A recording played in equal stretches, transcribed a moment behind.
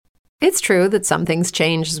It's true that some things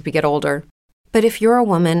change as we get older. But if you're a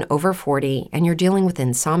woman over 40 and you're dealing with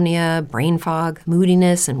insomnia, brain fog,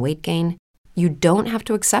 moodiness, and weight gain, you don't have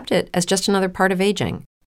to accept it as just another part of aging.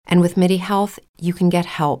 And with MIDI Health, you can get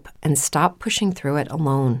help and stop pushing through it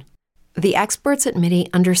alone. The experts at MIDI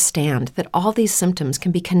understand that all these symptoms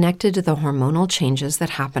can be connected to the hormonal changes that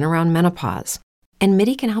happen around menopause, and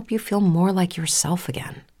MIDI can help you feel more like yourself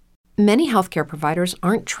again. Many healthcare providers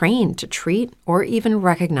aren't trained to treat or even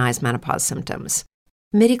recognize menopause symptoms.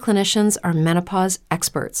 MIDI clinicians are menopause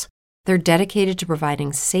experts. They're dedicated to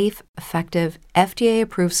providing safe, effective,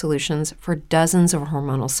 FDA-approved solutions for dozens of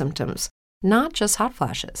hormonal symptoms, not just hot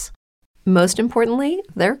flashes. Most importantly,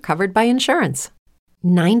 they're covered by insurance.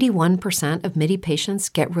 91% of MIDI patients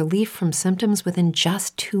get relief from symptoms within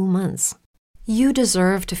just 2 months. You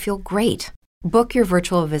deserve to feel great. Book your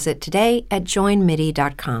virtual visit today at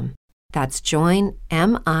joinmidi.com. That's joinmidi.com.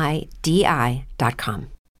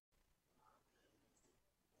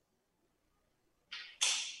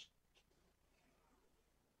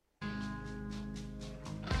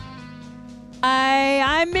 Hi,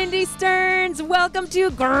 I'm Mindy Stearns. Welcome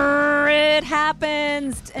to Grit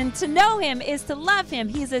Happens. And to know him is to love him.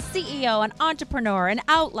 He's a CEO, an entrepreneur, an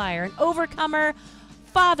outlier, an overcomer,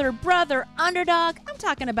 father, brother, underdog. I'm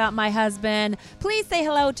talking about my husband. Please say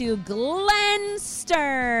hello to Glenn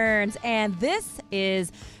Stearns. And this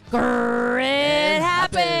is Grit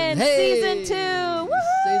Happens, hey. Season 2. Woohoo!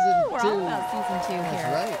 Season We're 2. all about Season 2 here.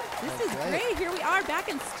 That's right. This That's is right. great. Here we are back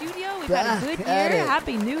in studio. We've Back had a good at year. it.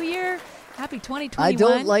 Happy New Year. Happy 2021. I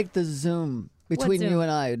don't like the Zoom between Zoom? you and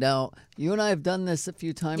I. Now, you and I have done this a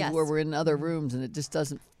few times Yes. where we're in other rooms and it just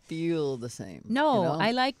doesn't feel the same. No, you know?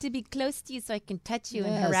 I like to be close to you so I can touch you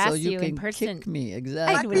and Yeah, harass so you in can person. kick me, I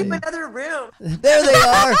exactly. wouldn't. Another room. There they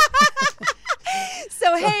are.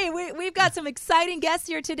 So, hey, we've got some exciting guests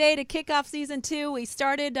here today to kick off Season 2. We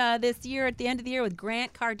started this year at the end of the year with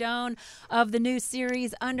Grant Cardone of the new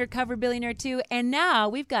series Undercover Billionaire 2. And now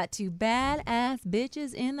we've got two badass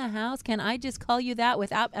bitches in the house. Can I just call you that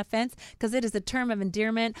without offense? Because it is a term of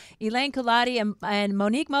endearment. Elaine Culati and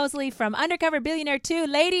Monique Mosley from Undercover Billionaire 2.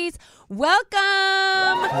 Ladies, welcome.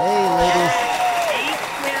 Hey, ladies. Thank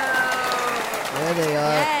you. There they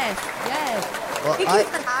are. Yes. Well, Thank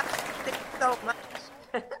you so much.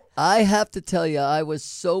 I have to tell you, I was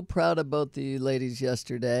so proud of both of you ladies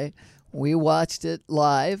yesterday. We watched it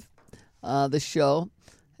live, the show.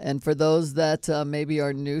 And for those that maybe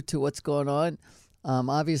are new to what's going on,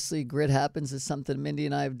 obviously Grit Happens is something Mindy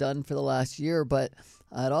and I have done for the last year, but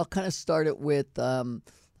it all kind of started with the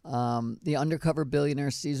Undercover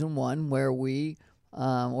Billionaire Season 1, where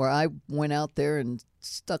I went out there and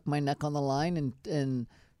stuck my neck on the line and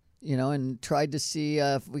tried to see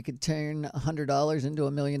if we could turn $100 into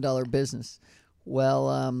 $1 million business.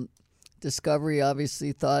 Well, Discovery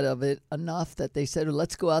obviously thought of it enough that they said,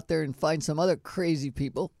 let's go out there and find some other crazy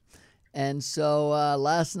people. And so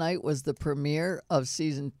last night was the premiere of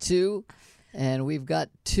Season 2, and we've got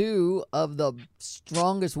two of the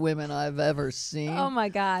strongest women I've ever seen. Oh, my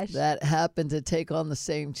gosh. That happened to take on the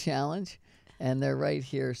same challenge, and they're right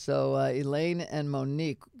here. So Elaine and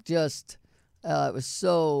Monique, just it was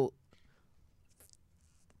so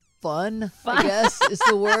fun, I guess is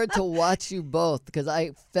the word, to watch you both, because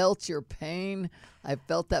I felt your pain. I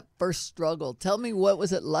felt that first struggle. Tell me, what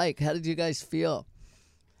was it like? How did you guys feel?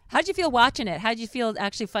 How did you feel watching it? How did you feel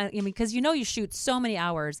actually? Because you shoot so many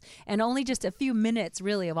hours, and only just a few minutes,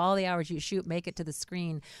 really, of all the hours you shoot make it to the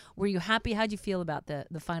screen. Were you happy? How did you feel about the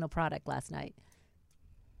final product last night?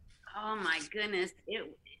 Oh my goodness!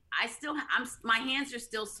 My hands are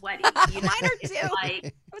still sweaty. Mine are too.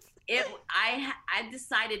 I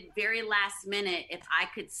decided very last minute if I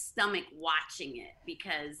could stomach watching it,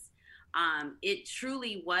 because it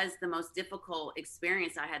truly was the most difficult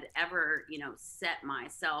experience I had ever, set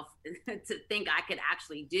myself to think I could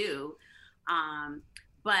actually do.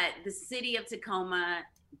 But the city of Tacoma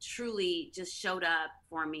truly just showed up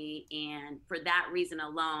for me, and for that reason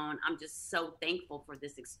alone, I'm just so thankful for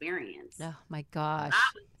this experience. Oh my gosh!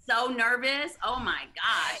 I was so nervous. Oh my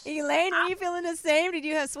gosh! Elaine, were you feeling the same? Did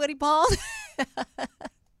you have sweaty palms? I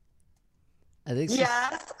think so.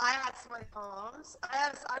 Yes, I had sweaty palms.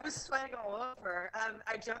 I was sweating all over.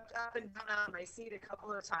 I jumped up and down out of my seat a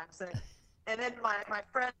couple of times. And then my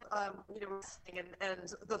friend, was singing,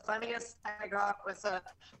 and the funniest I got was a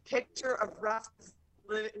picture of Russ's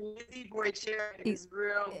Lizzie Boy chair in his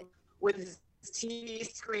room with his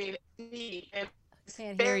TV screen. And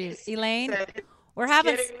Can't hear you, Elaine. We're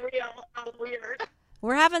having getting real weird.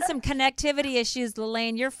 We're having some connectivity issues,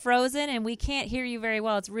 Lelaine. You're frozen, and we can't hear you very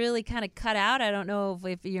well. It's really kind of cut out. I don't know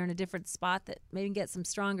if you're in a different spot that maybe get some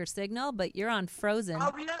stronger signal, but you're on frozen.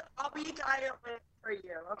 I'll redial it for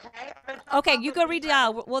you, okay? Okay, you go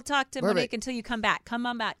redial. We'll talk to Perfect. Monique until you come back. Come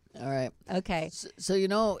on back. All right. Okay. So you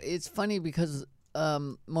know, it's funny because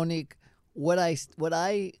Monique, what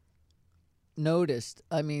I noticed,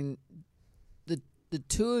 I mean, the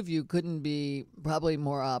two of you couldn't be probably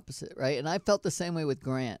more opposite, right? And I felt the same way with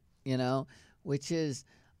Grant, you know, which is,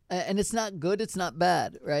 and it's not good, it's not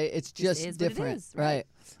bad, right? It's just is what it different, is, right?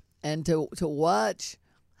 And to watch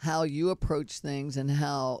how you approach things and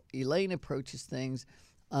how Elaine approaches things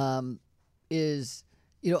is,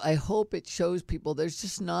 you know, I hope it shows people there's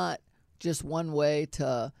just not just one way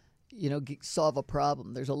to, you know, solve a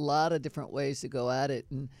problem. There's a lot of different ways to go at it.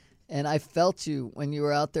 And I felt you when you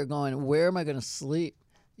were out there going, where am I going to sleep?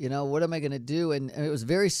 You know, what am I going to do? And it was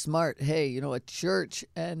very smart. Hey, you know, a church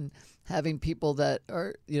and having people that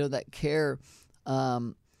are, you know, that care.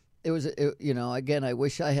 You know, again, I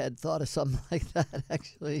wish I had thought of something like that,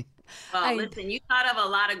 actually. Well, listen, you thought of a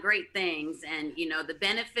lot of great things. And, you know, the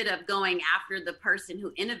benefit of going after the person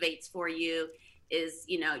who innovates for you is,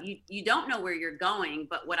 you know, you don't know where you're going.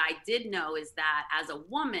 But what I did know is that as a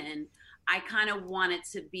woman, I kind of wanted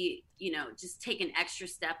to be, you know, just take an extra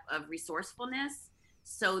step of resourcefulness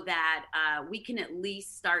so that we can at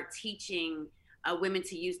least start teaching women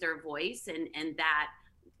to use their voice and that,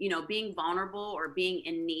 you know, being vulnerable or being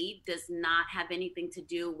in need does not have anything to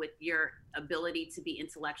do with your ability to be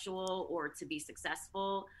intellectual or to be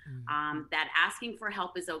successful. That asking for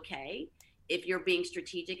help is okay if you're being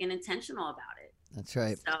strategic and intentional about it. That's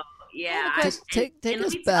right. So, yeah. Take and us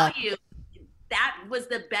let me back. tell you, that was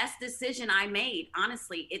the best decision I made.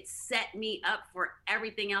 Honestly, it set me up for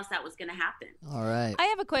everything else that was going to happen. All right. I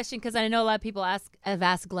have a question because I know a lot of people have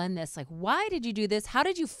asked Glenn this, like, why did you do this? How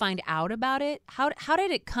did you find out about it? How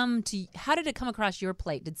did it come across your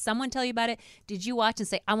plate? Did someone tell you about it? Did you watch and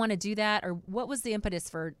say, I want to do that? Or what was the impetus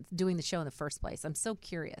for doing the show in the first place? I'm so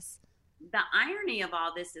curious. The irony of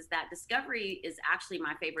all this is that Discovery is actually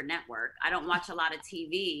my favorite network. I don't watch a lot of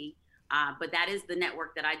TV. But that is the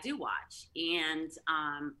network that I do watch. And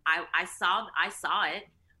I saw it.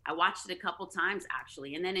 I watched it a couple times,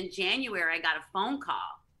 actually. And then in January, I got a phone call.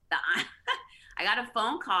 I got a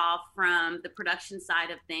phone call from the production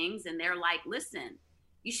side of things. And they're like, listen,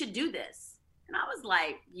 you should do this. And I was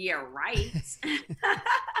like, yeah, right.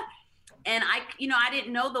 And I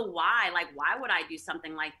didn't know the why. Like, why would I do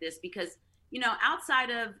something like this? Because, you know, outside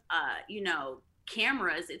of,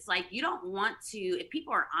 cameras, it's like you don't want to, if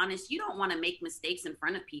people are honest, you don't want to make mistakes in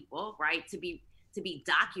front of people, right, to be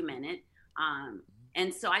documented.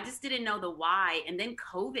 And so I just didn't know the why. And then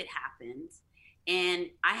COVID happened and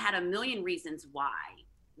I had a million reasons why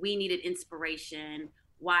we needed inspiration,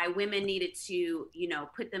 why women needed to, you know,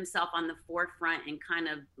 put themselves on the forefront and kind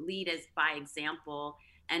of lead us by example.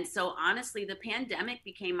 And so honestly, the pandemic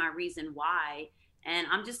became my reason why. And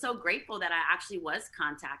I'm just so grateful that I actually was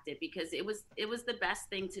contacted because it was the best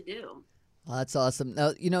thing to do. Well, that's awesome.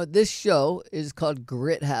 Now, you know, this show is called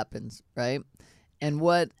Grit Happens, right? And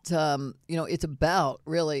what, you know, it's about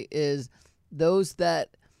really is those that,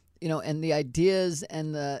 you know, and the ideas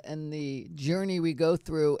and the journey we go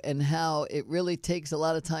through and how it really takes a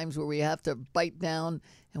lot of times where we have to bite down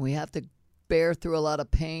and we have to bear through a lot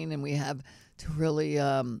of pain and we have to really,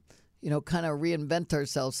 you know, kind of reinvent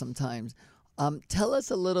ourselves sometimes. Tell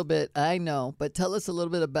us a little bit, I know, but tell us a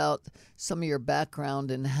little bit about some of your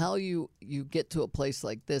background and how you get to a place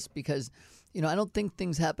like this because, you know, I don't think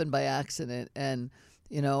things happen by accident. And,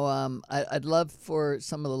 you know, I'd love for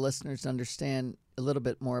some of the listeners to understand a little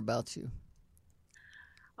bit more about you.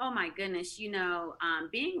 Oh, my goodness. You know,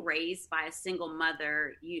 being raised by a single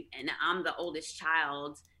mother, and I'm the oldest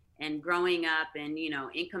child, and growing up in, you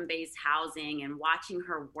know, income-based housing and watching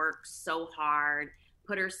her work so hard,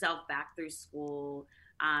 put herself back through school,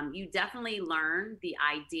 you definitely learn the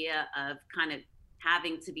idea of kind of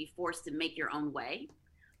having to be forced to make your own way.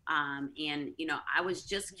 And, you know, I was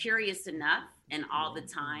just curious enough and all the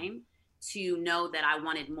time to know that I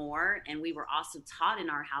wanted more. And we were also taught in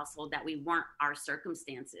our household that we weren't our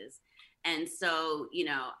circumstances. And so, you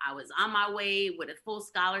know, I was on my way with a full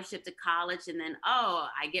scholarship to college and then,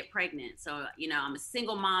 I get pregnant. So, you know, I'm a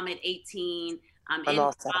single mom at 18. I'm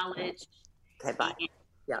in college. Okay, bye.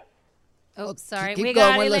 Yeah. Oh, sorry. Keep We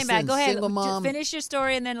going. got We're Elaine back. listening. Go ahead. Single mom. Finish your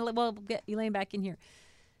story, and then we'll get Elaine back in here.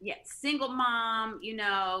 Yeah, single mom, you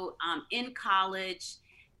know, in college.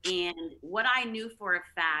 And what I knew for a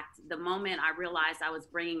fact, the moment I realized I was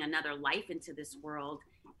bringing another life into this world,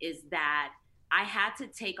 is that I had to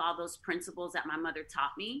take all those principles that my mother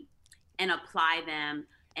taught me and apply them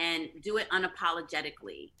and do it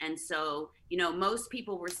unapologetically. And so, most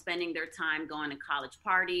people were spending their time going to college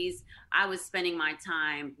parties. I was spending my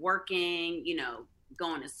time working,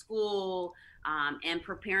 going to school, and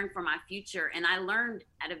preparing for my future. And I learned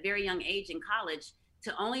at a very young age in college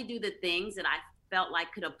to only do the things that I felt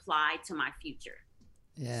like could apply to my future.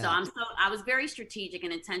 Yeah. So I was very strategic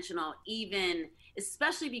and intentional,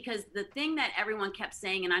 especially because the thing that everyone kept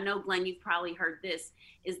saying, and I know, Glenn, you've probably heard this,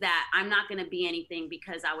 is that I'm not going to be anything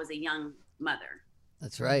because I was a young mother.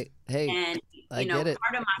 That's right. Hey, and I get it.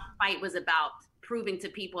 Part of my fight was about proving to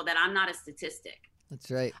people that I'm not a statistic.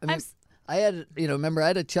 That's right. I mean, I had, remember I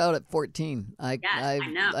had a child at 14. I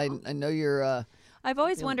know. I know you're. I've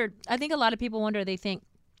always wondered. I think a lot of people wonder. They think,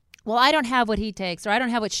 well, I don't have what he takes, or I don't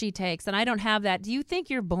have what she takes, and I don't have that. Do you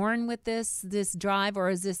think you're born with this drive, or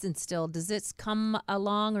is this instilled? Does this come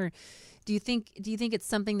along, or do you think it's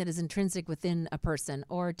something that is intrinsic within a person,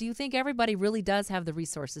 or do you think everybody really does have the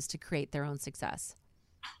resources to create their own success?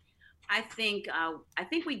 I think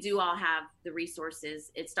we do all have the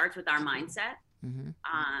resources. It starts with our mindset.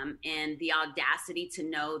 Mm-hmm. And the audacity to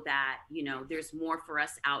know that, there's more for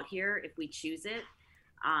us out here if we choose it.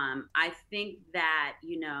 I think that,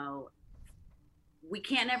 we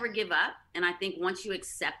can't ever give up. And I think once you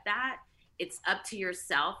accept that, it's up to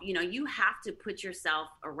yourself. You have to put yourself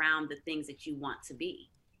around the things that you want to be.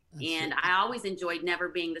 And I always enjoyed never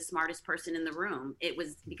being the smartest person in the room. It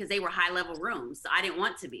was because they were high level rooms. So I didn't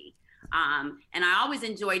want to be. And I always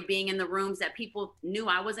enjoyed being in the rooms that people knew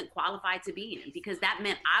I wasn't qualified to be in, because that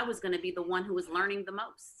meant I was going to be the one who was learning the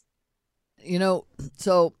most.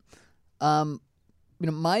 So,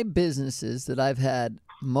 my businesses that I've had,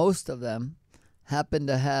 most of them happen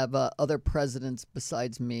to have other presidents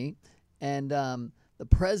besides me. And the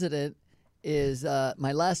president is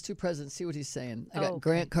my last two presidents. See what he's saying. I got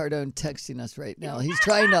Grant Cardone texting us right now. He's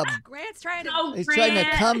trying to. Grant's trying to. He's trying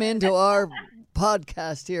to come into our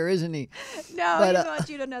podcast here, isn't he? No, but, he wants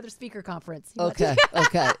you to another speaker conference. Okay.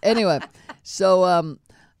 Anyway, so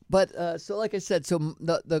so like I said, so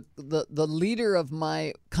the leader of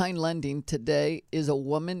my Kind Lending today is a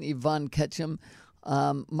woman, Yvonne Ketchum.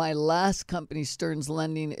 My last company, Stearns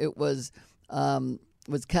Lending, it was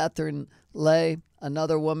Catherine Lay,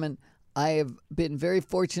 another woman. I have been very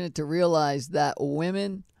fortunate to realize that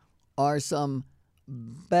women are some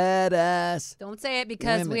badass. Don't say it,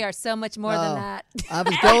 because women. We are so much more than that.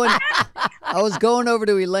 I was going over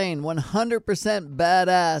to Elaine. 100%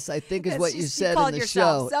 badass, I think, is what you said in the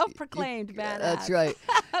show. Self-proclaimed badass. That's right.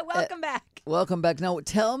 Welcome back. Welcome back. Now,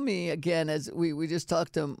 tell me again, as we just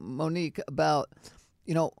talked to Monique about,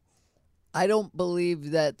 I don't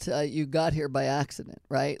believe that you got here by accident,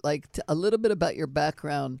 right? Like a little bit about your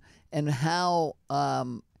background and how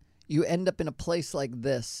you end up in a place like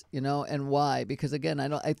this, and why. Because again,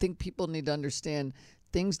 I think people need to understand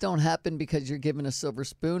things don't happen because you're given a silver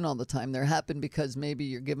spoon all the time. They happen because maybe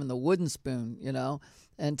you're given the wooden spoon,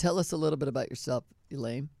 And tell us a little bit about yourself,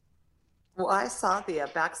 Elaine. Well, I saw the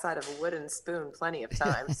backside of a wooden spoon plenty of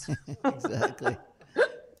times. Exactly.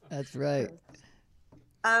 That's right.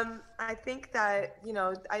 I think that,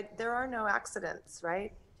 there are no accidents,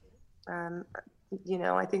 right?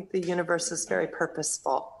 I think the universe is very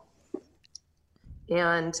purposeful.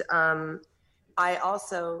 And I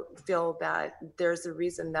also feel that there's a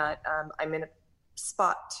reason that I'm in a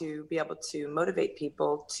spot to be able to motivate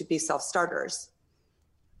people to be self-starters.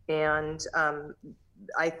 And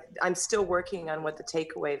I'm still working on what the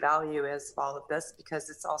takeaway value is of all of this, because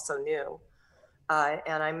it's also new.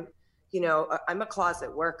 And I'm a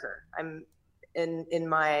closet worker. I'm in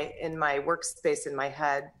my workspace in my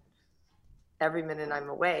head every minute I'm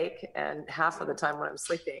awake, and half of the time when I'm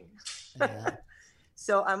sleeping. Yeah.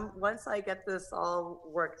 So once I get this all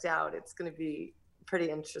worked out, it's going to be pretty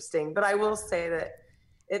interesting. But I will say that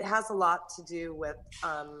it has a lot to do with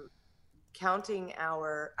counting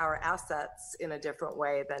our assets in a different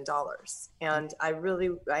way than dollars. And I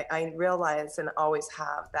realize, and always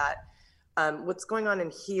have, that what's going on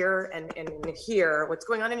in here and in here, what's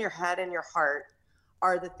going on in your head and your heart,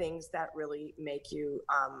 are the things that really make you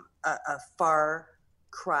a far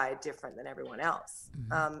cry different than everyone else.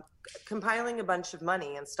 Mm-hmm. Compiling a bunch of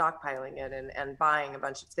money and stockpiling it and buying a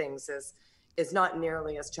bunch of things is not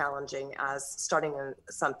nearly as challenging as starting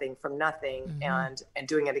something from nothing. Mm-hmm. and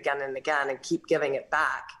doing it again and again and keep giving it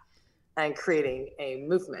back and creating a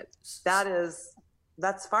movement.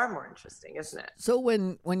 That's far more interesting, isn't it? So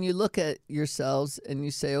when you look at yourselves and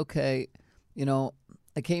you say, okay,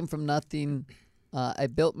 I came from nothing, I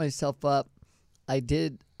built myself up, I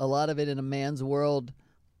did a lot of it in a man's world.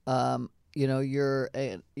 You're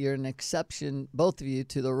an exception, both of you,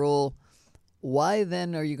 to the rule. why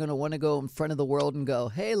then are you going to want to go in front of the world and go,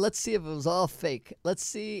 hey, let's see if it was all fake. Let's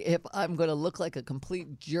see if I'm going to look like a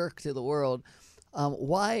complete jerk to the world.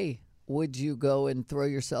 Why would you go and throw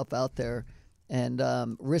yourself out there and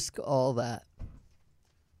risk all that?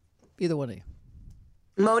 Either one of you.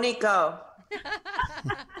 Monique, go.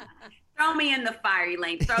 Throw me in the fire,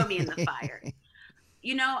 Elaine. Throw me in the fire.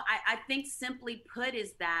 You know, I think simply put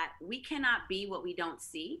is that we cannot be what we don't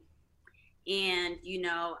see. And, you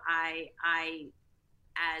know, I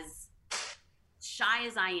as shy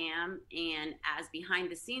as I am and as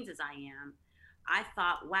behind the scenes as I am, I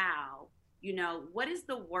thought, wow, you know, what is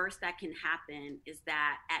the worst that can happen is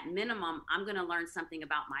that at minimum, I'm going to learn something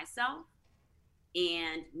about myself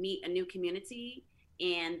and meet a new community.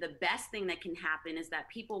 And the best thing that can happen is that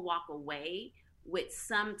people walk away with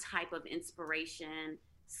some type of inspiration,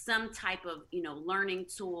 some type of, you know, learning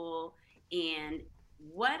tool. And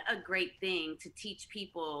what a great thing to teach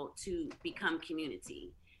people to become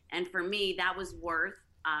community. And for me, that was worth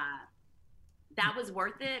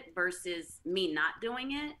it versus me not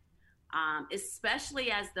doing it. Especially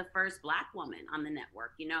as the first Black woman on the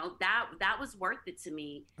network, you know, that was worth it to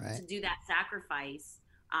me, right, to do that sacrifice.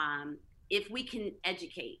 If we can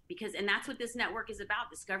educate, and that's what this network is about.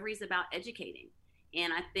 Discovery is about educating.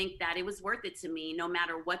 And I think that it was worth it to me, no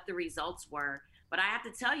matter what the results were. But I have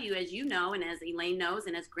to tell you, as you know, and as Elaine knows,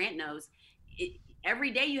 and as Grant knows,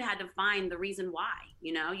 every day you had to find the reason why.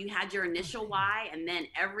 You know, you had your initial why, and then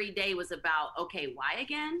every day was about, okay, why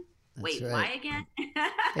again? That's Wait, right. why again?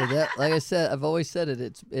 Hey, like I said, I've always said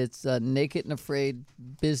it. It's Naked and Afraid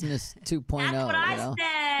business 2.0. That's what I know?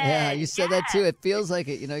 said. Yeah, you said that too. It feels like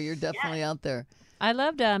it. You know, you're definitely out there. I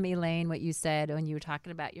loved, Elaine, what you said when you were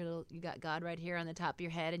talking about you got God right here on the top of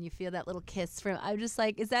your head, and you feel that little kiss from. I'm just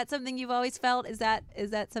like, is that something you've always felt? Is that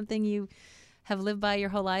something you have lived by your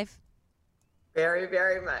whole life? Very,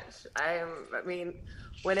 very much. I mean,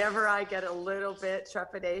 whenever I get a little bit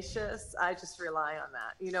trepidatious, I just rely on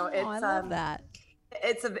that. You know, I love that.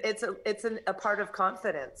 It's a part of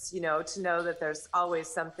confidence, you know, to know that there's always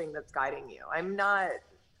something that's guiding you. I'm not,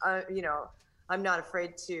 I'm not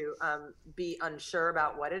afraid to be unsure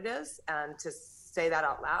about what it is and to say that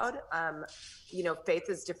out loud. You know, faith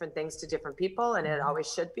is different things to different people, and it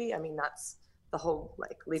always should be. I mean, that's the whole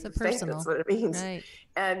leap of faith. That's what it means. Right.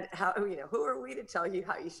 And how, who are we to tell you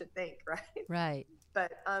how you should think, right? Right.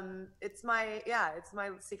 But it's my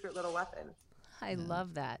secret little weapon. I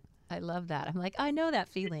love that. I'm like, I know that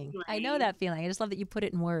feeling. I just love that you put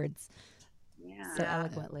it in words. Yeah. So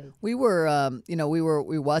eloquently. We were,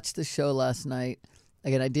 we watched the show last night.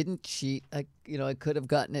 Again, I didn't cheat. I could have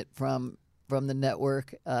gotten it from the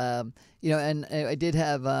network. And I did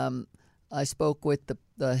have. I spoke with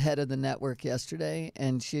the head of the network yesterday,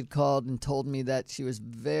 and she had called and told me that she was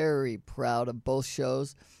very proud of both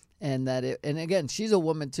shows, and that and again, she's a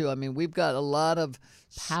woman too. I mean, we've got a lot of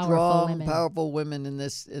powerful women in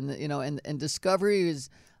this, and Discovery is,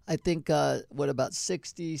 I think, about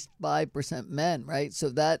 65% men, right? So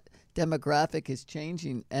that demographic is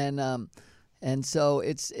changing, and so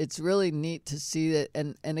it's really neat to see that.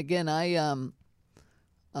 And again, I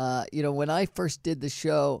when I first did the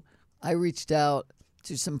show, I reached out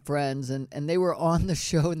to some friends, and they were on the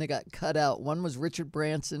show and they got cut out. One was Richard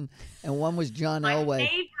Branson and one was John Elway. My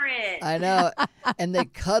favorite. I know. And they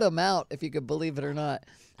cut them out, if you could believe it or not.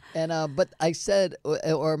 And but I said,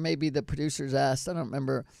 or maybe the producers asked, I don't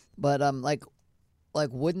remember, but like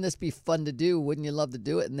wouldn't this be fun to do? Wouldn't you love to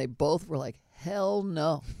do it? And they both were like, hell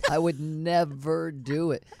no, I would never do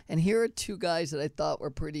it. And here are two guys that I thought were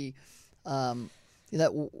pretty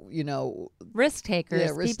risk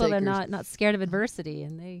takers, people that are not scared of adversity,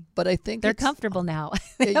 and but I think they're comfortable now.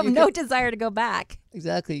 They have no desire to go back.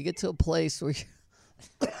 Exactly. You get to a place where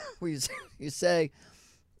you say,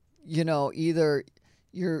 either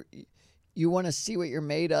you want to see what you're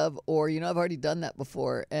made of, or I've already done that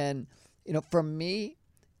before. And for me,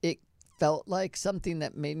 it felt like something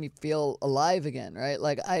that made me feel alive again, right?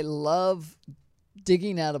 Like, I love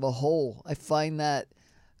digging out of a hole. I find that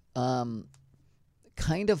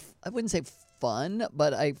kind of, I wouldn't say fun,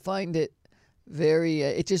 but I find it very,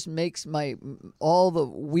 it just makes all the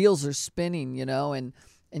wheels are spinning, and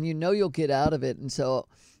you'll get out of it. And so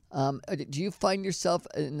do you find yourself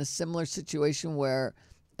in a similar situation where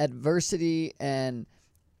adversity and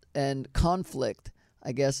conflict,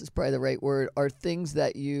 I guess is probably the right word, are things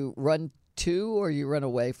that you run to or you run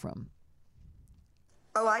away from?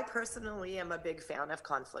 Oh, I personally am a big fan of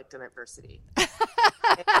conflict and adversity.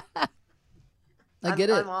 I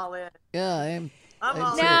get it. I'm all in. Yeah, I am.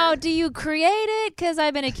 Now, do you create it? Because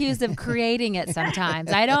I've been accused of creating it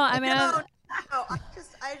sometimes. I don't. I mean, no,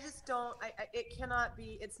 I just don't. It cannot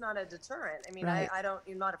be. It's not a deterrent. I mean, Right.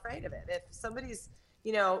 I'm not afraid of it. If somebody's,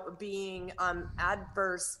 being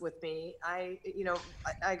adverse with me, I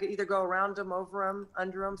could either go around them, over them,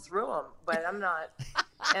 under them, through them. But I'm not.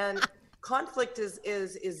 And conflict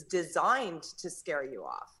is designed to scare you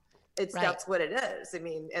off. That's what it is. I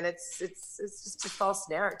mean, and it's just a false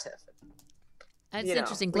narrative. That's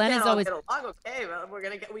interesting. We Glenn can't is all always. get along, okay, well,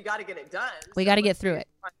 we got to get it done. We So got to get let's through do it.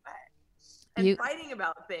 one way. And fighting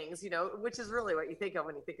about things, which is really what you think of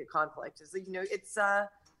when you think of conflict, is it's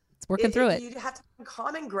working through it. You have to find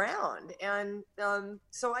common ground, and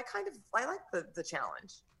so I like the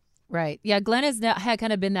challenge. Right. Yeah. Glenn had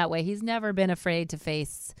kind of been that way. He's never been afraid to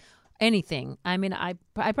face anything. I mean, I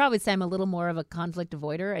probably say I'm a little more of a conflict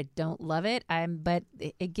avoider. I don't love it. But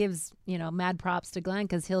it gives mad props to Glenn,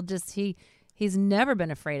 because he's never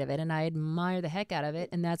been afraid of it, and I admire the heck out of it.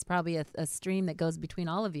 And that's probably a stream that goes between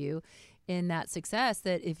all of you in that success,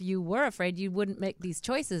 that if you were afraid, you wouldn't make these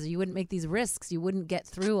choices, you wouldn't make these risks, you wouldn't get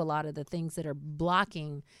through a lot of the things that are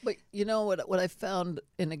blocking. But you know what I found,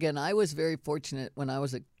 and again, I was very fortunate when I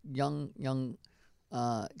was a young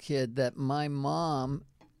kid, that my mom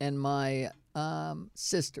and my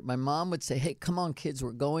sister, my mom would say, "Hey, come on, kids,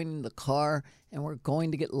 we're going in the car and we're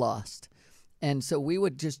going to get lost." And so we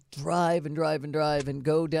would just drive and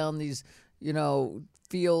go down these,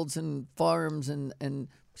 fields and farms, and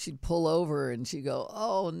she'd pull over and she'd go,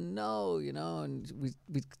 "Oh no," and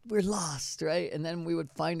we're lost, right? And then we would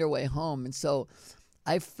find our way home. And so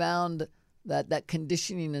I found that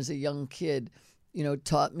conditioning as a young kid,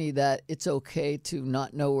 taught me that it's okay to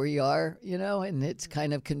not know where you are, and it's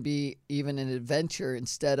kind of can be even an adventure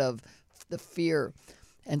instead of the fear.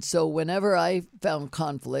 And so whenever I found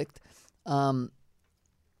conflict,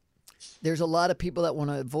 there's a lot of people that want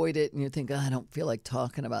to avoid it, and you think, I don't feel like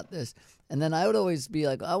talking about this. And then I would always be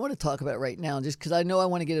like, I want to talk about it right now, just because I know I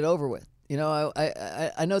want to get it over with.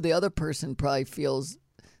 I know the other person probably feels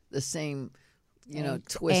the same,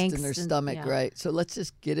 twist in their stomach, right? So let's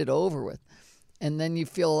just get it over with. And then you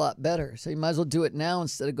feel a lot better. So you might as well do it now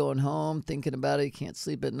instead of going home, thinking about it. You can't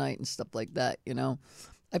sleep at night and stuff like that,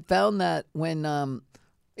 I found that when,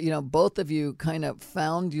 both of you kind of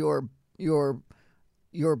found your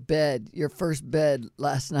bed, your first bed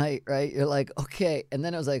last night, right? You're like, okay. And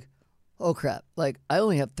then it was like, oh crap. Like, I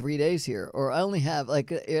only have 3 days here, or I only have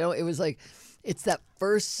it was like, it's that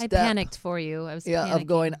first step. I panicked for you. I was panicking. Of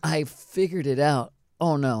going, I figured it out.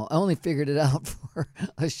 Oh no, I only figured it out for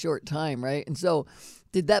a short time, right? And so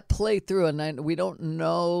did that play through? And we don't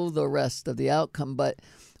know the rest of the outcome, but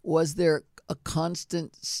was there a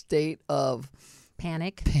constant state of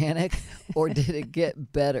panic, or did it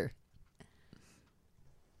get better?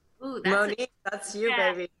 Ooh, Monique, that's you,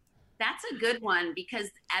 baby. That's a good one, because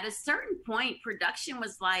at a certain point, production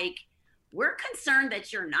was like, "We're concerned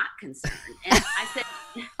that you're not concerned." And I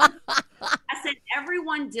said,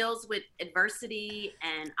 everyone deals with adversity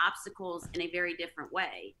and obstacles in a very different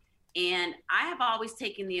way. And I have always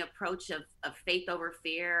taken the approach of faith over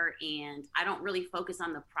fear. And I don't really focus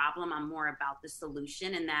on the problem. I'm more about the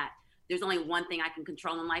solution, and that there's only one thing I can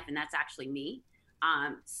control in life, and that's actually me.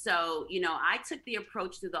 So, I took the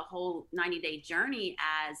approach through the whole 90-day journey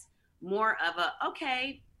as more of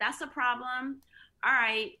okay, that's a problem. All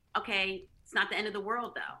right. Okay. It's not the end of the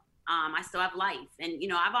world though. I still have life, and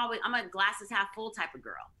I'm a glasses half full type of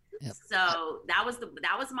girl. Yep. So that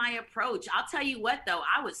was my approach. I'll tell you what though,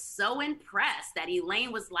 I was so impressed that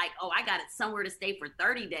Elaine was like, "Oh, I got it somewhere to stay for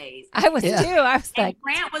 30 days." I was too. I was and like,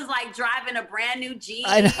 Grant was like driving a brand new Jeep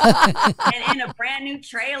I know. and in a brand new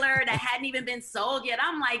trailer that hadn't even been sold yet.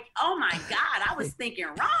 I'm like, oh my God, I was thinking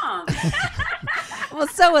wrong. well,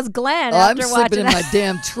 so was Glenn. I'm after slipping watching in that. my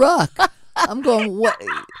damn truck. I'm going, what?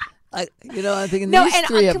 I'm thinking these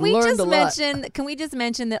three have learned a lot. Can we just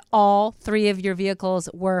mention that all three of your vehicles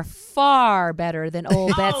were far better than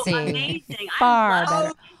old Betsy? Amazing. Far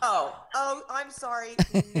better. Oh, I'm sorry.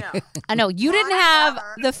 No. I know you didn't have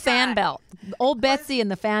the fan belt. Old Betsy and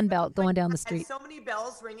the fan belt going down the street. I had so many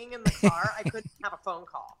bells ringing in the car, I couldn't have a phone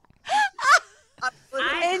call.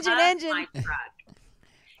 Engine. My truck.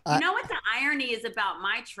 You know what the irony is about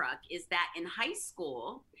my truck is that in high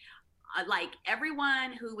school, like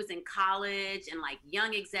everyone who was in college and like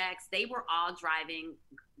young execs, they were all driving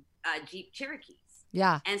Jeep Cherokees.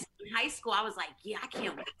 Yeah. And so in high school, I was like, yeah, I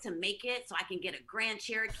can't wait to make it so I can get a Grand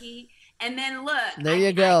Cherokee. And then look, there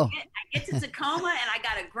you go. I get to Tacoma and I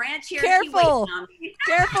got a Grand Cherokee. Careful. waiting on me.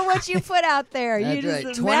 Careful what you put out there. That's You right.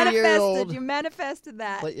 just 20-year-old. You manifested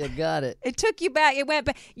that. But you got it. It took you back. It went,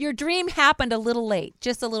 but your dream happened a little late,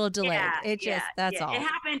 just a little delayed. That's all. It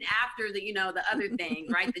happened after the other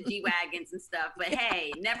things, right? The G-Wagons and stuff. But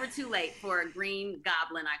hey, never too late for a green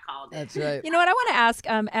goblin, I called it. That's right. You know what I want to ask,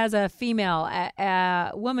 as a female,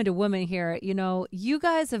 woman to woman here, you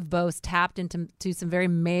guys have both tapped into some very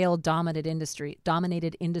male dominated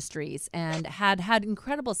industries and had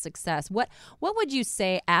incredible success. What would you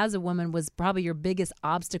say as a woman was probably your biggest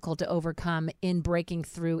obstacle to overcome in breaking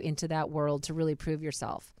through into that world to really prove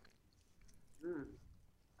yourself?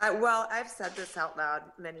 Well, I've said this out loud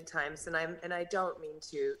many times, and I don't mean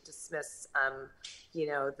to dismiss,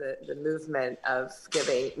 the movement of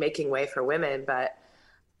making way for women, but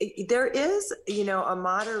there is, a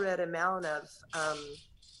moderate amount of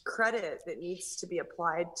credit that needs to be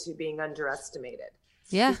applied to being underestimated.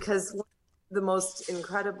 Yeah. Because one of the most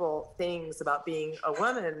incredible things about being a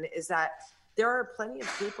woman is that there are plenty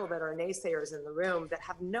of people that are naysayers in the room that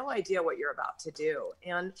have no idea what you're about to do.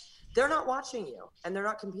 And they're not watching you and they're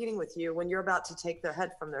not competing with you when you're about to take their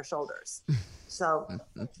head from their shoulders. So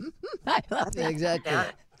I love that. Exactly.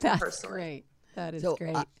 That's personally. great. That is So,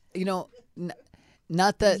 great.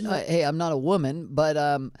 not that, hey, I'm not a woman, but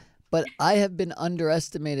I have been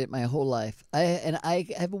underestimated my whole life. I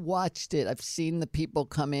have watched it. I've seen the people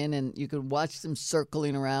come in, and you can watch them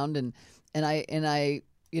circling around, and I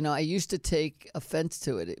used to take offense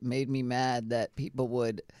to it. It made me mad that people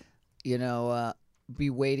would, be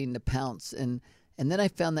waiting to pounce, and then I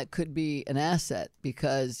found that could be an asset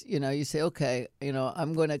because you say, okay,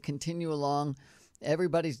 I'm going to continue along.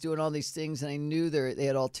 Everybody's doing all these things, and I knew they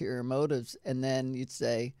had ulterior motives, and then you'd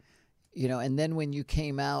say, and then when you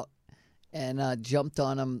came out and jumped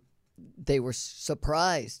on them, they were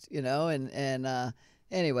surprised, and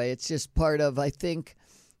anyway, it's just part of, I think,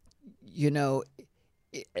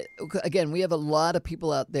 again, we have a lot of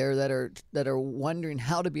people out there that are wondering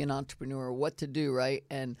how to be an entrepreneur, what to do, right?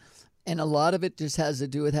 And a lot of it just has to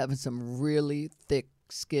do with having some really thick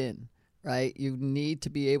skin, right? You need to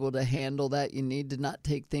be able to handle that. You need to not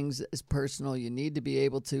take things as personal. You need to be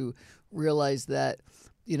able to realize that,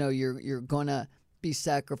 you're going to be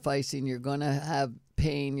sacrificing. You're going to have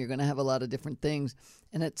pain. You're going to have a lot of different things.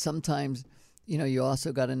 And that sometimes, you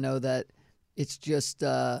also got to know that it's just,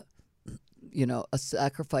 a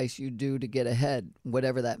sacrifice you do to get ahead,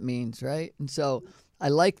 whatever that means, right? And so I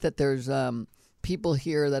like that there's people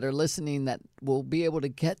here that are listening that will be able to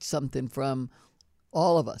get something from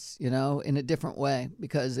all of us, in a different way.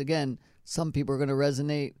 Because, again, some people are going to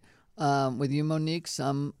resonate with you, Monique,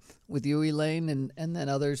 some with you, Elaine, and then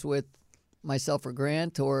others with myself or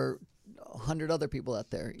Grant or 100 other people out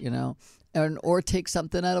there, or take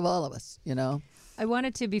something out of all of us, I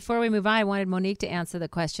wanted to, before we move on, I wanted Monique to answer the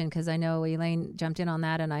question because I know Elaine jumped in on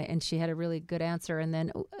that and she had a really good answer. And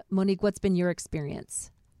then Monique, what's been your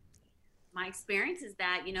experience? My experience is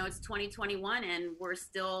that, it's 2021 and we're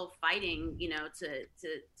still fighting, to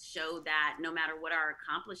show that no matter what our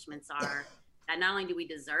accomplishments are, that not only do we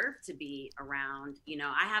deserve to be around,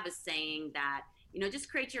 I have a saying that,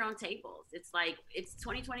 just create your own tables. It's like, it's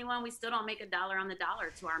 2021. We still don't make $1 on the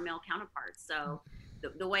dollar to our male counterparts. So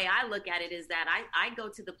the way I look at it is that I go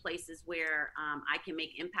to the places where I can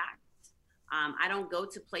make impact. I don't go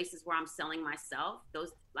to places where I'm selling myself.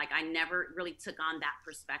 I never really took on that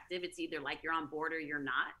perspective. It's either like you're on board or you're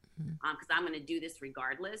not, because I'm going to do this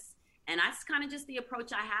regardless. And that's kind of just the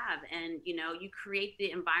approach I have. And, you create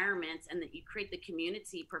the environments and that you create the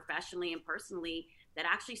community professionally and personally that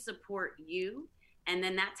actually support you. And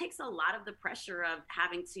then that takes a lot of the pressure of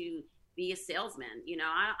having to be a salesman.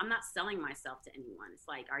 I'm not selling myself to anyone. It's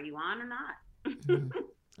like, are you on or not?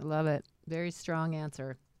 I love it. Very strong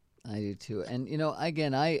answer. I do too. And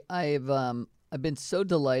again, I've been so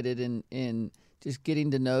delighted in just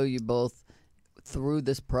getting to know you both through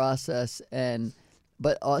this process,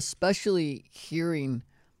 but especially hearing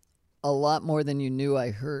a lot more than you knew I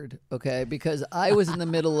heard. Okay, because I was in the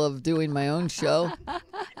middle of doing my own show,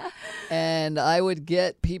 and I would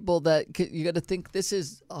get people that you got to think this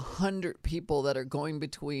is 100 people that are going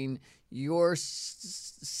between your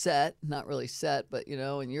set, not really set, but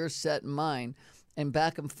and your set and mine. And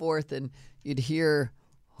back and forth, and you'd hear,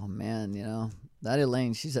 oh man, that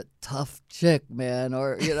Elaine, she's a tough chick, man,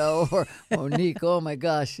 or or Monique, oh my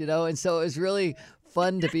gosh, and so it was really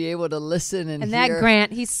fun to be able to listen and hear. And that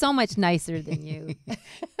Grant, he's so much nicer than you.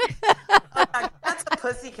 That's a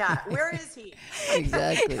pussycat. Where is he?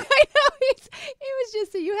 Exactly. I know he was was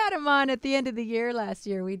just you had him on at the end of the year last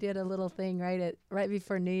year. We did a little thing right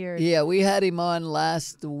before New Year's. Yeah, we had him on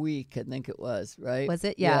last week, I think it was, right? Was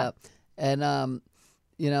it? Yeah. And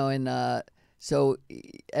so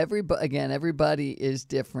everybody is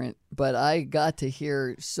different, but I got to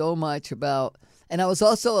hear so much about, and I was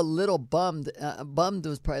also a little bummed. Bummed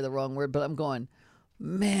was probably the wrong word, but I'm going,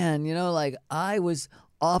 man, like I was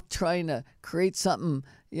off trying to create something,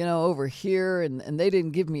 over here, and they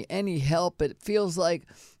didn't give me any help. It feels like,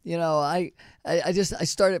 I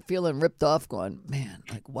started feeling ripped off, going, man,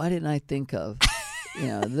 like why didn't I think of,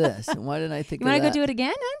 this, and why didn't I think You of want that? to go do it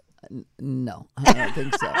again, huh? No, I don't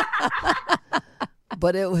think so.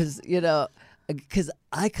 But it was, because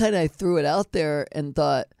I kind of threw it out there and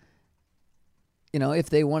thought, if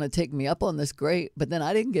they want to take me up on this, great. But then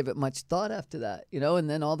I didn't give it much thought after that, and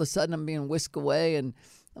then all of a sudden I'm being whisked away, and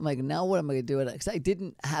I'm like, now what am I going to do? Because I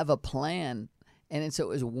didn't have a plan, and so it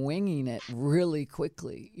was winging it really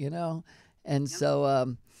quickly, And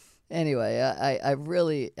so anyway, I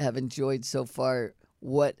really have enjoyed so far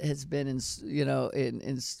what has been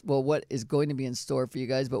what is going to be in store for you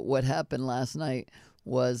guys. But what happened last night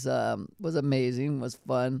was amazing, was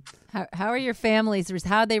fun. How are your families?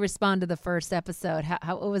 How they respond to the first episode?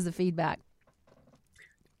 What was the feedback?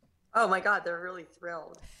 Oh my God, they're really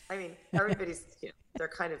thrilled. I mean, everybody's they're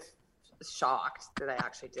kind of shocked that I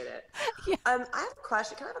actually did it. Yeah. I have a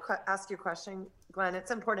question. Can I ask you a question, Glenn?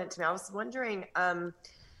 It's important to me. I was wondering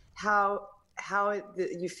how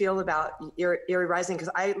you feel about Erie Rising, because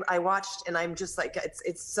I watched and I'm just like,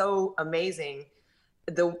 it's so amazing,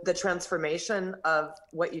 the transformation of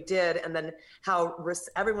what you did, and then how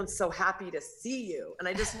everyone's so happy to see you. And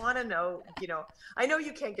I just want to know, I know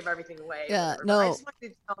you can't give everything away. Yeah, but no. I just want you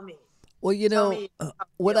to tell me. Well,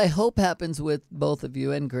 what I hope happens with both of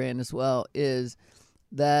you and Grant as well is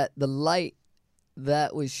that the light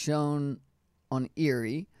that was shown on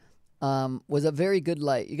Erie was a very good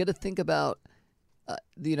light. You got to think about,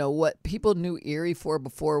 what people knew Erie for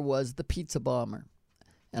before was the pizza bomber.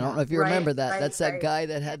 I don't know if you remember that. That's that guy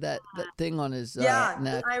that had that thing on his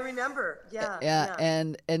neck. I remember. Yeah.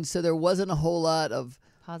 And so there wasn't a whole lot of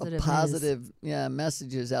positive news.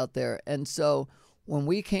 Messages out there. And so when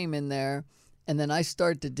we came in there, and then I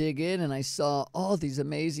started to dig in, and I saw all these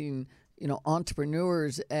amazing,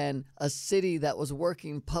 entrepreneurs and a city that was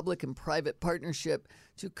working public and private partnership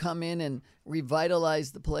to come in and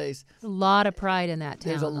revitalize the place. A lot of pride in that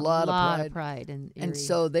town. There's a lot of pride in Erie. And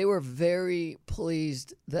so they were very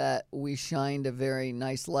pleased that we shined a very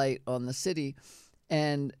nice light on the city.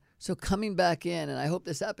 And so coming back in, and I hope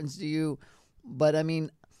this happens to you, but I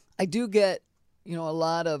mean, I do get, a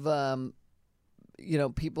lot of,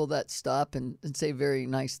 people that stop and say very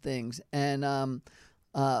nice things. And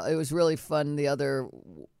it was really fun. The other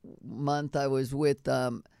month I was with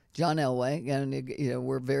John Elway, and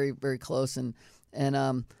we're very, very close. And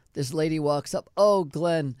this lady walks up. Oh,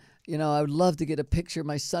 Glenn, I would love to get a picture.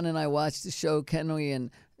 My son and I watched the show. Can we?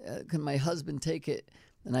 And can my husband take it?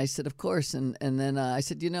 And I said, of course. And then I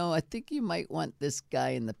said, I think you might want this guy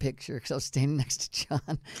in the picture, because I was standing next to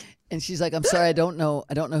John. And she's like, I'm sorry, I don't know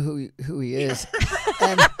who he is.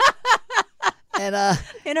 And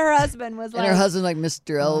her husband was like,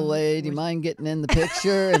 Mr. Elway, do you mind getting in the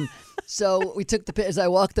picture? And so we took the picture. As I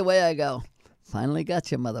walked away, I go, finally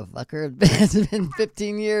got you, motherfucker. It's been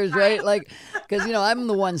 15 years, right? Like, because, I'm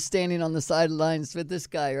the one standing on the sidelines with this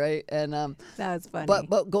guy, right? And that was funny.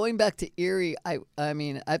 But going back to Erie, I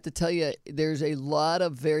mean, I have to tell you, there's a lot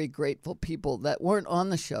of very grateful people that weren't on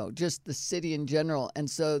the show, just the city in general. And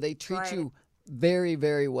so they treat you very,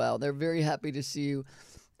 very well. They're very happy to see you.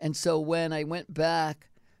 And so when I went back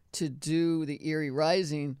to do the Erie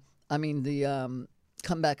Rising, the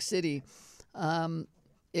Comeback City,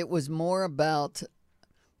 it was more about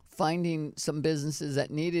finding some businesses that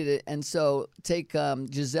needed it. And so take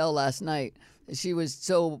Giselle last night. She was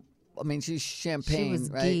so, she's champagne, she was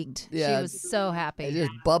right? geeked. Yeah. She was so happy. It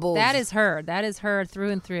just bubbles. That is her through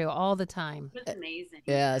and through all the time. It was amazing.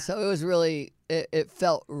 Yeah, so it was really, it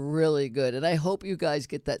felt really good. And I hope you guys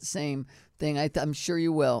get that same thing. I'm sure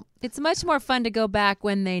you will. It's much more fun to go back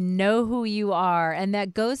when they know who you are, and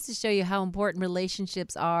that goes to show you how important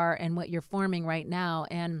relationships are and what you're forming right now.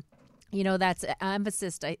 And that's I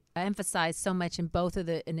emphasize so much in both of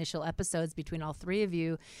the initial episodes between all three of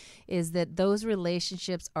you, is that those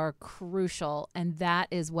relationships are crucial, and that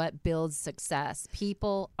is what builds success.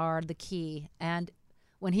 People are the key. And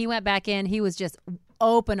when he went back in, he was just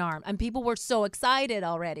open arm, and people were so excited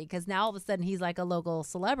already, because now all of a sudden he's like a local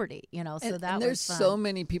celebrity, so and that there's was fun. so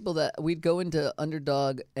many people that we'd go into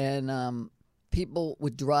Underdog, and people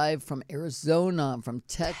would drive from Arizona, from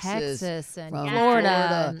Texas and from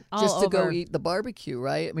Florida, and all just to go over. eat the barbecue,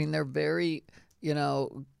 right? I mean, they're very,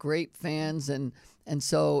 great fans, and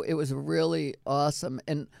so it was really awesome.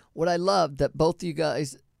 And what I love that both you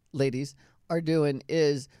guys, ladies, are doing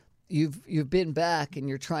is you've been back and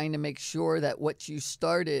you're trying to make sure that what you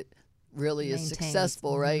started really is Maintains.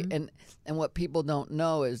 successful, right? And what people don't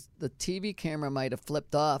know is the TV camera might have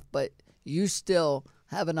flipped off, but you still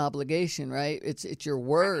have an obligation, right? It's your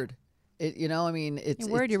word. It's Your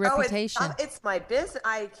word, your Oh, reputation. it's my business.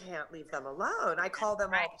 I can't leave them alone. I call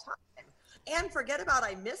them all the time. And forget about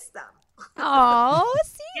I miss them. Oh,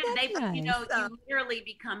 see, Yeah, that's nice. you literally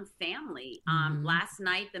become family. Last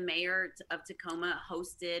night, the mayor of Tacoma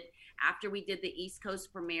hosted, after we did the East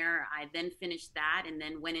Coast premiere, I then finished that and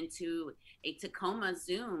then went into a Tacoma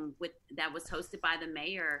Zoom that was hosted by the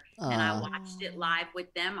mayor. And I watched it live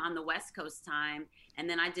with them on the West Coast time. And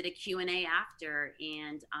then I did a Q&A after,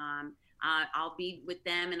 and I'll be with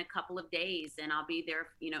them in a couple of days, and I'll be there,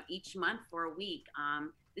 each month for a week.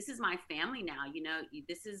 This is my family now.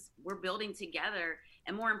 We're building together,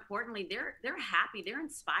 and more importantly, they're happy, they're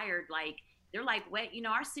inspired. They're like, wait,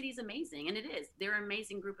 our city's amazing, and it is. They're an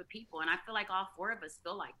amazing group of people, and I feel like all four of us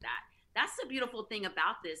feel like that. That's the beautiful thing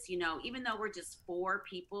about this. Even though we're just 4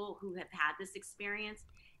 people who have had this experience,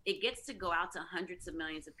 it gets to go out to hundreds of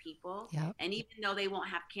millions of people. Yep. And even though they won't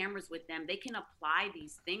have cameras with them, they can apply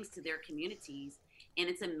these things to their communities. And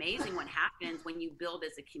it's amazing what happens when you build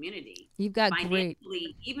as a community. You've got great.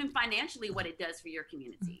 Even financially, what it does for your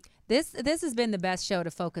community. This has been the best show to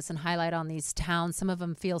focus and highlight on these towns. Some of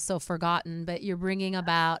them feel so forgotten, but you're bringing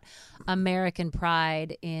about American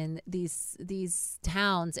pride in these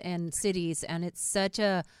towns and cities, and it's such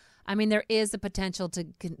a. I mean, there is a potential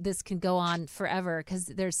this can go on forever because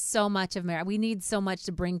there's so much of America. We need so much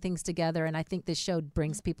to bring things together, and I think this show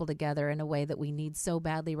brings people together in a way that we need so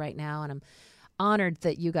badly right now. And I'm honored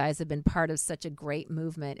that you guys have been part of such a great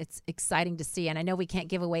movement. It's exciting to see, and I know we can't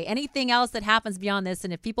give away anything else that happens beyond this.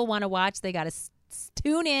 And if people want to watch, they got to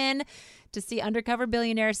tune in to see Undercover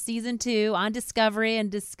Billionaire Season 2 on Discovery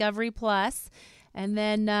and Discovery Plus, and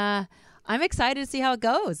then. I'm excited to see how it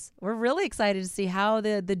goes. We're really excited to see how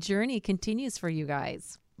the journey continues for you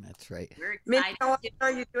guys. That's right. We're Mindy, excited. how often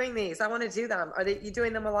are you doing these? I want to do them. Are you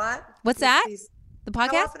doing them a lot? What's that? The How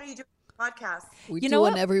podcast? often are you doing podcasts? We You do know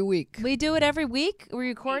one what? every week. We do it every week. We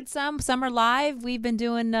record some are live. We've been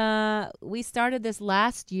doing, we started this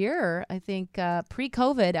last year, I think,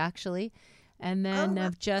 pre-COVID actually. And then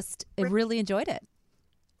wow. I've really enjoyed it.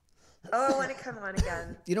 Oh, I want to come on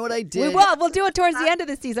again. You know what I did? We'll do it towards the end of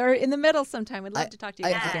the season or in the middle sometime. We'd love to talk to you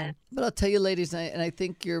guys again. But I'll tell you, ladies, and I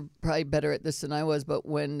think you're probably better at this than I was, but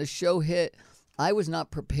when the show hit, I was not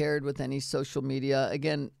prepared with any social media.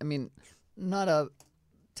 Again, I mean, not a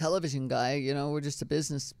television guy, we're just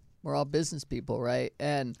we're all business people, right?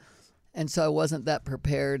 And so I wasn't that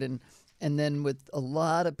prepared. And then with a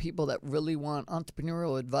lot of people that really want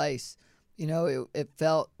entrepreneurial advice, it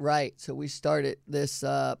felt right. So we started this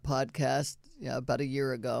podcast about a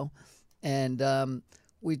year ago, and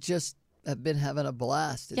we just have been having a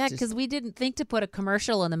blast. Because we didn't think to put a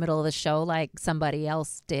commercial in the middle of the show like somebody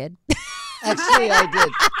else did. Actually, I did.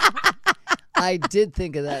 I did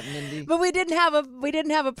think of that, Mindy. But we didn't have a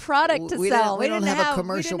product to sell. We don't have a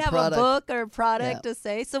commercial We didn't have product. a book or product to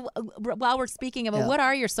say. So while we're speaking about what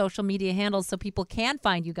are your social media handles so people can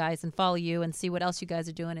find you guys and follow you and see what else you guys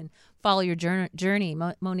are doing and follow your journey.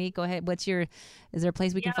 Monique, go ahead. Is there a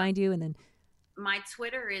place we can find you? And then My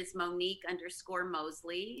Twitter is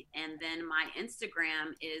Monique_Mosley, and then my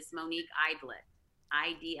Instagram is Monique Idlett.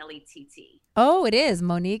 IDLETT. Oh, it is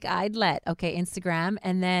Monique Idlett. Okay, Instagram.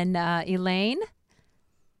 And then Elaine?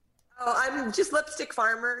 Oh, I'm just Lipstick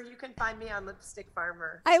Farmer. You can find me on Lipstick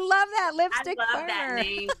Farmer. I love that, Lipstick I love Farmer. that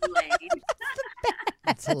name, Elaine.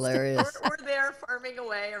 That's hilarious. We're there farming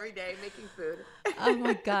away every day, making food. Oh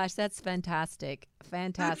my gosh, that's fantastic.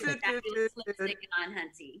 Fantastic. Fabulous lipstick on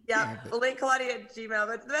Hunty. Yeah, Elaine Claudia at Gmail.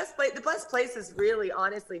 But the best place is really,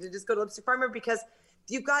 honestly, to just go to Lipstick Farmer because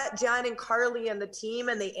you've got Jen and Carly and the team,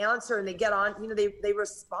 and they answer and they get on. They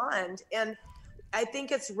respond, and I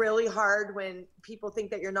think it's really hard when people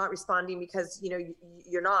think that you're not responding because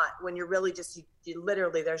you're not. When you're really just you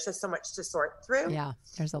literally there's just so much to sort through. Yeah,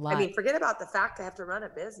 there's a lot. I mean, forget about the fact I have to run a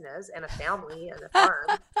business and a family and a farm.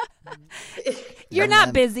 You're Yeah, not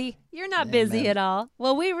man. busy. You're not Yeah, busy man. at all.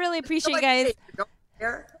 Well, we really appreciate you guys. Hey, you don't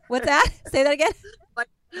care? What's that? Say that again.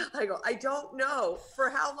 I go, I don't know. For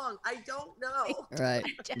how long? I don't know. Right,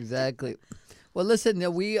 exactly. Well,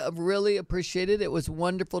 listen, we really appreciate it. It was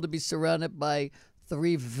wonderful to be surrounded by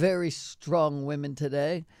 3 very strong women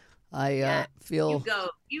today. I feel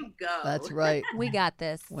You go. that's right. We got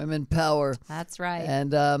this. Women power. That's right.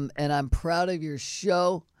 And I'm proud of your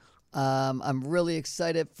show. I'm really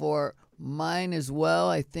excited for mine as well.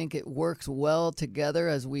 I think it works well together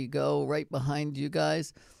as we go right behind you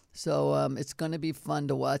guys. So it's going to be fun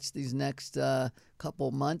to watch these next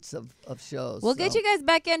couple months of shows. We'll get you guys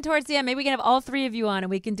back in towards the end. Maybe we can have all three of you on, and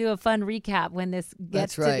we can do a fun recap when this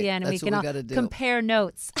gets to the end, and That's we can what we all gotta do. compare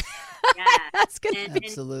notes. Yeah. That's good.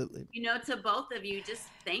 Absolutely. To both of you, just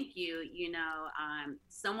thank you.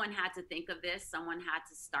 Someone had to think of this. Someone had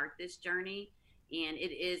to start this journey. And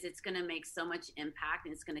it's going to make so much impact,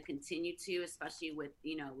 and it's going to continue to, especially with,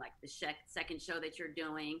 like the second show that you're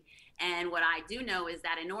doing. And what I do know is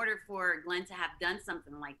that in order for Glenn to have done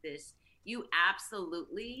something like this, you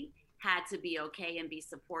absolutely had to be okay and be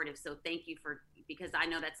supportive. So thank you because I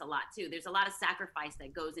know that's a lot too. There's a lot of sacrifice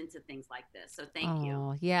that goes into things like this. So thank you.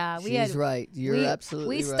 Oh, yeah. She's right. You're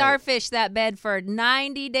absolutely right. We starfished that bed for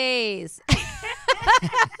 90 days.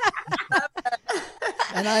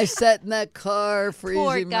 And I sat in that car freezing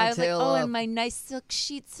Poor guy. my I was like, tail off. and my nice silk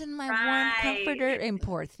sheets and my warm comforter. And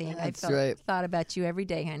poor thing. That's I thought about you every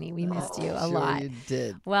day, honey. We missed you a lot. You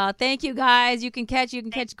did. Well, thank you guys. You can catch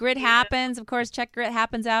Grit Happens. Of course, check Grit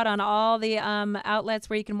Happens out on all the outlets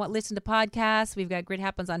where you can listen to podcasts. We've got Grit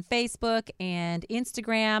Happens on Facebook and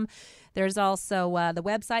Instagram. There's also the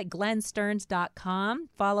website, glennstearns.com.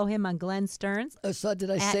 Follow him on Glenn Stearns. So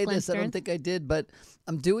did I say Glenn this? I don't Stearns. think I did, but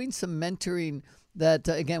I'm doing some mentoring that,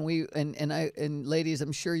 again, we and ladies,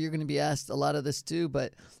 I'm sure you're going to be asked a lot of this too,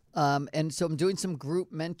 but and so I'm doing some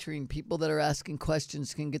group mentoring. People that are asking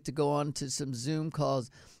questions can get to go on to some Zoom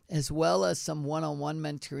calls, as well as some one-on-one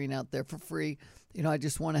mentoring out there for free. I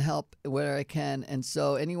just want to help where I can. And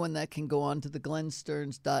so anyone that can go on to the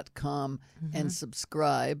glennstearns.com and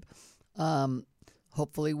subscribe,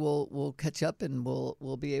 hopefully we'll catch up and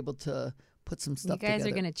we'll be able to put some stuff together. You guys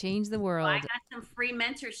are going to change the world. Well, I got some free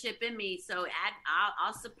mentorship in me, so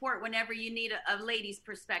I'll support whenever you need a lady's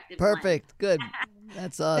perspective. Perfect. Good.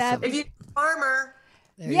 That's awesome. If you're a farmer,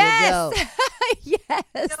 There you yes. go. Yes.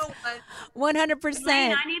 what? 100%.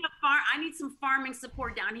 Lane, I need a farm. I need some farming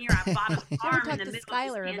support down here. I bought a farm in the middle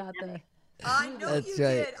Skylar of this about pandemic. I know That's you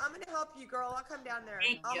right. did. I'm going to help you, girl. I'll come down there.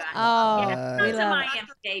 Thank you. Oh, Come we to love Miami,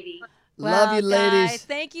 baby. Love you, ladies. Guys,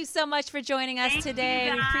 thank you so much for joining us Thank today.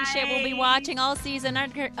 you, We appreciate it. We'll be guys. watching all season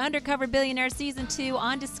Undercover Billionaire Season 2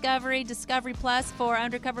 on Discovery Plus for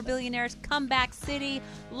Undercover Billionaires Comeback City.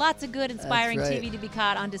 Lots of good, inspiring That's right. TV to be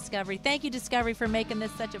caught on Discovery. Thank you, Discovery, for making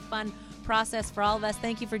this such a fun process for all of us.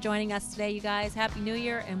 Thank you for joining us today, you guys. Happy New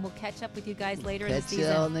Year, and we'll catch up with you guys later in the Catch you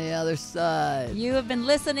season. on the other side. You have been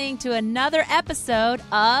listening to another episode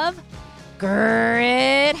of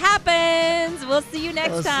Grit Happens. We'll see you next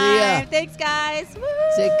We'll see time. ya. Thanks, guys. Woo!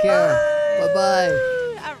 Take care.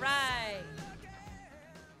 Bye-bye. All right.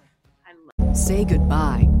 Say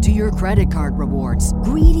goodbye to your credit card rewards.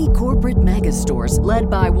 Greedy corporate mega stores, led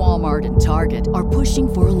by Walmart and Target, are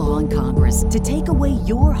pushing for a law in Congress to take away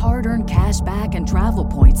your hard-earned cash back and travel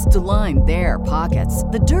points to line their pockets.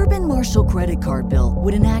 The Durbin-Marshall credit card bill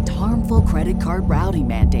would enact harmful credit card routing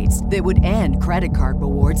mandates that would end credit card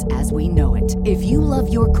rewards as we know it. If you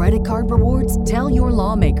love your credit card rewards, tell your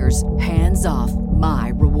lawmakers, hands off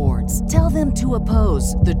my rewards. Tell them to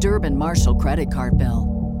oppose the Durbin-Marshall credit card bill.